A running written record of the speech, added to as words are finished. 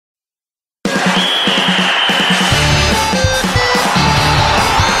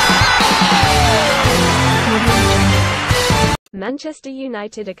Manchester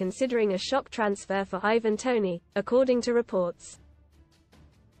United are considering a shock transfer for Ivan Toney, according to reports.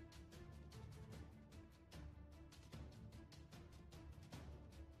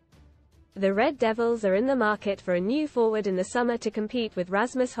 The Red Devils are in the market for a new forward in the summer to compete with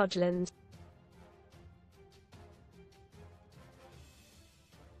Rasmus Højlund.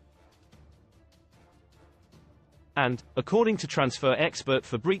 And, according to transfer expert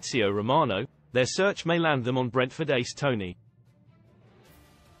Fabrizio Romano, their search may land them on Brentford ace Toney.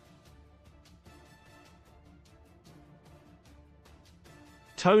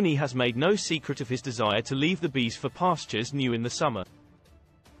 Toney has made no secret of his desire to leave the Bees for pastures new in the summer.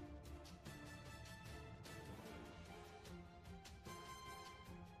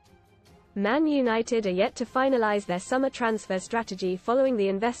 Man United are yet to finalise their summer transfer strategy following the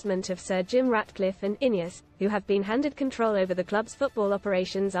investment of Sir Jim Ratcliffe and Ineos, who have been handed control over the club's football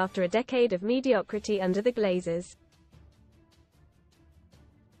operations after a decade of mediocrity under the Glazers.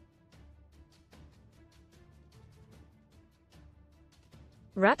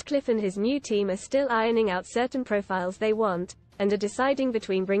 Ratcliffe and his new team are still ironing out certain profiles they want, and are deciding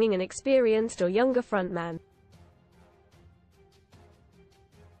between bringing an experienced or younger frontman.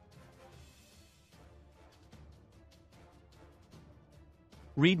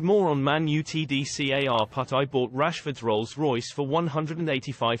 Read more on Man UTDCAR. But I bought Rashford's Rolls-Royce for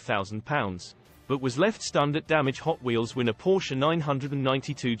 £185,000, but was left stunned at damage. Hot Wheels win a Porsche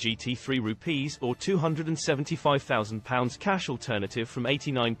 992 GT3 rupees or £275,000 cash alternative from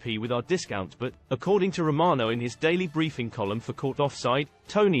 89p with our discount. But, according to Romano in his daily briefing column for Court Offside,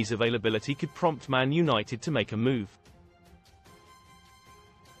 Toney's availability could prompt Man United to make a move.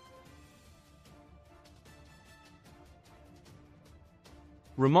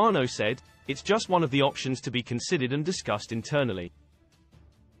 Romano said, "It's just one of the options to be considered and discussed internally."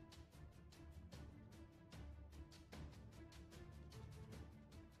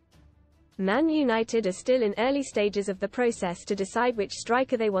 Man United are still in early stages of the process to decide which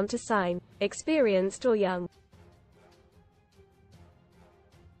striker they want to sign, experienced or young.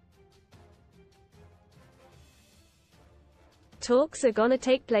 Talks are gonna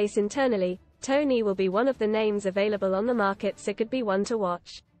take place internally. Toney will be one of the names available on the market, so could be one to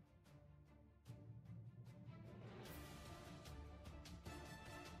watch.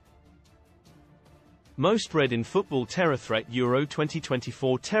 Most read in football: terror threat Euro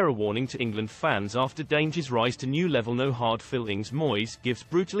 2024 terror warning to England fans after dangers rise to new level. No hard feelings. Moyes gives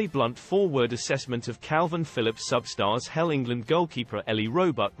brutally blunt four-word assessment of Calvin Phillips. Substars hell. England goalkeeper Ellie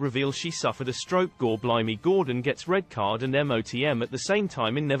Roebuck reveals she suffered a stroke. Gore blimey. Gordon gets red card and MOTM at the same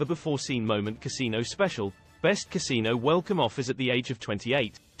time in never-before-seen moment. Casino special. Best casino welcome offers at the age of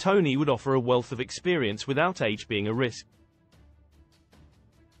 28. Toney would offer a wealth of experience without age being a risk.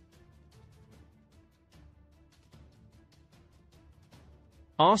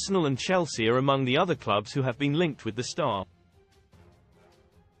 Arsenal and Chelsea are among the other clubs who have been linked with the star.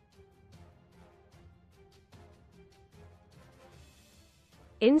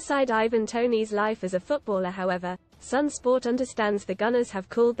 Inside Ivan Toney's life as a footballer, however, Sun Sport understands the Gunners have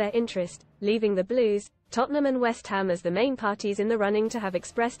cooled their interest, leaving the Blues, Tottenham and West Ham as the main parties in the running to have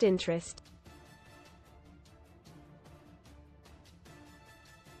expressed interest.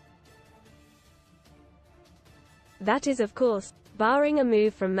 That is, of course, barring a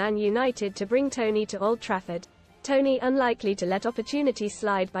move from Man United to bring Toney to Old Trafford. Toney unlikely to let opportunities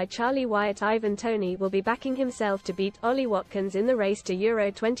slide by Charlie Wyatt. Ivan Toney will be backing himself to beat Ollie Watkins in the race to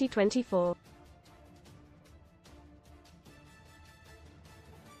Euro 2024.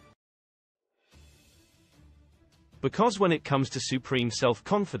 Because when it comes to supreme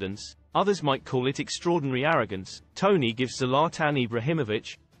self-confidence, others might call it extraordinary arrogance, Toney gives Zlatan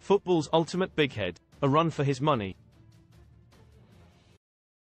Ibrahimovic, football's ultimate bighead, a run for his money.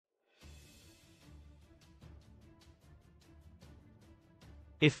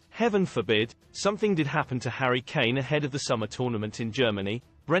 If, heaven forbid, something did happen to Harry Kane ahead of the summer tournament in Germany,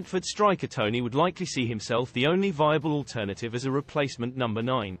 Brentford striker Toney would likely see himself the only viable alternative as a replacement number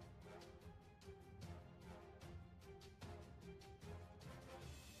 9.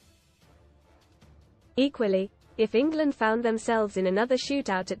 Equally, if England found themselves in another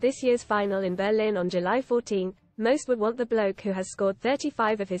shootout at this year's final in Berlin on July 14, most would want the bloke who has scored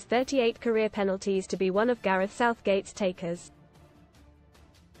 35 of his 38 career penalties to be one of Gareth Southgate's takers.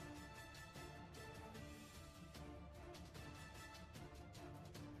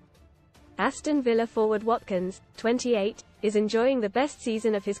 Aston Villa forward Watkins, 28, is enjoying the best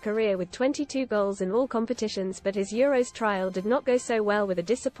season of his career with 22 goals in all competitions, but his Euros trial did not go so well with a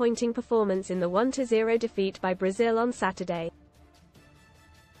disappointing performance in the 1-0 defeat by Brazil on Saturday.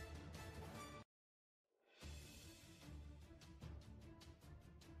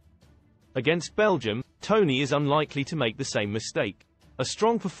 Against Belgium, Toney is unlikely to make the same mistake. A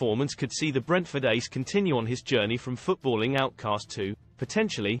strong performance could see the Brentford ace continue on his journey from footballing outcast to,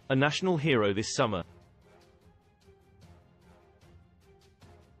 potentially, a national hero this summer.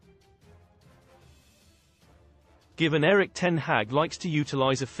 Given Erik ten Hag likes to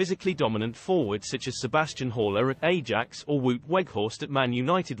utilise a physically dominant forward such as Sebastian Haller at Ajax or Wout Weghorst at Man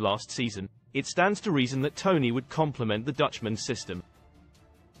United last season, it stands to reason that Toney would complement the Dutchman's system.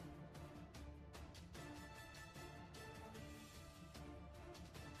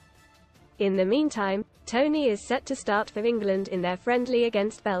 In the meantime, Toney is set to start for England in their friendly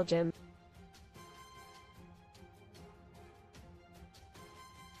against Belgium.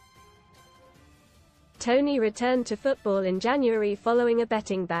 Toney returned to football in January following a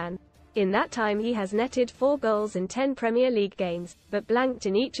betting ban. In that time he has netted 4 goals in 10 Premier League games, but blanked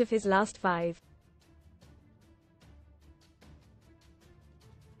in each of his last 5.